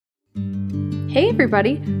Hey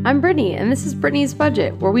everybody, I'm Brittany, and this is Brittany's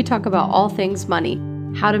Budget, where we talk about all things money,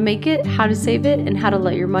 how to make it, how to save it, and how to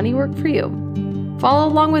let your money work for you. Follow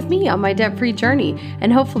along with me on my debt-free journey,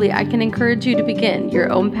 and hopefully I can encourage you to begin your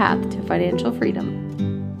own path to financial freedom.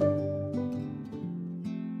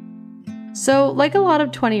 So, like a lot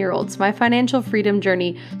of 20-year-olds, my financial freedom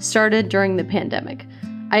journey started during the pandemic.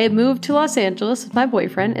 I had moved to Los Angeles with my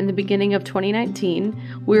boyfriend in the beginning of 2019.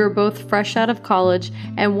 We were both fresh out of college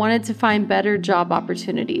and wanted to find better job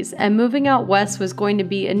opportunities, and moving out west was going to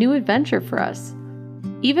be a new adventure for us.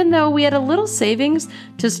 Even though we had a little savings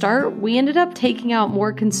to start, we ended up taking out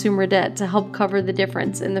more consumer debt to help cover the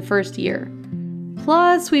difference in the first year.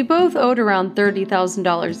 Plus, we both owed around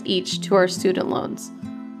 $30,000 each to our student loans.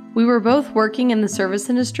 We were both working in the service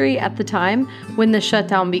industry at the time when the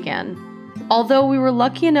shutdown began. Although we were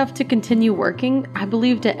lucky enough to continue working, I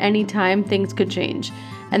believed at any time things could change,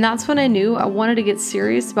 and that's when I knew I wanted to get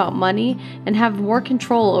serious about money and have more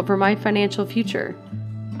control over my financial future.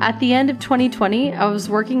 At the end of 2020, I was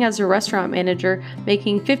working as a restaurant manager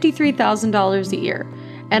making $53,000 a year,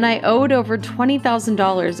 and I owed over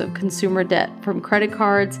 $20,000 of consumer debt from credit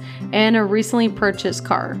cards and a recently purchased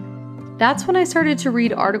car. That's when I started to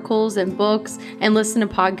read articles and books and listen to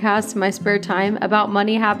podcasts in my spare time about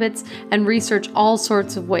money habits and research all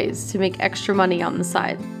sorts of ways to make extra money on the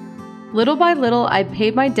side. Little by little, I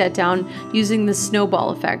paid my debt down using the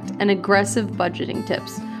snowball effect and aggressive budgeting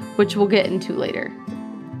tips, which we'll get into later.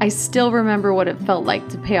 I still remember what it felt like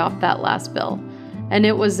to pay off that last bill, and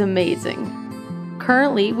it was amazing.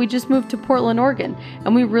 Currently, we just moved to Portland, Oregon,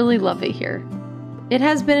 and we really love it here. It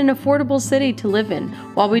has been an affordable city to live in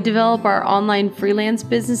while we develop our online freelance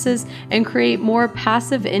businesses and create more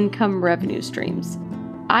passive income revenue streams.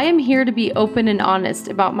 I am here to be open and honest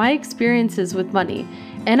about my experiences with money,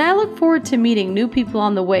 and I look forward to meeting new people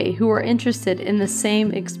on the way who are interested in the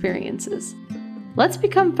same experiences. Let's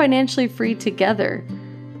become financially free together.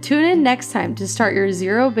 Tune in next time to start your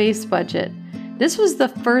zero-based budget. This was the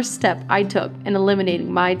first step I took in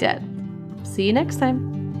eliminating my debt. See you next time.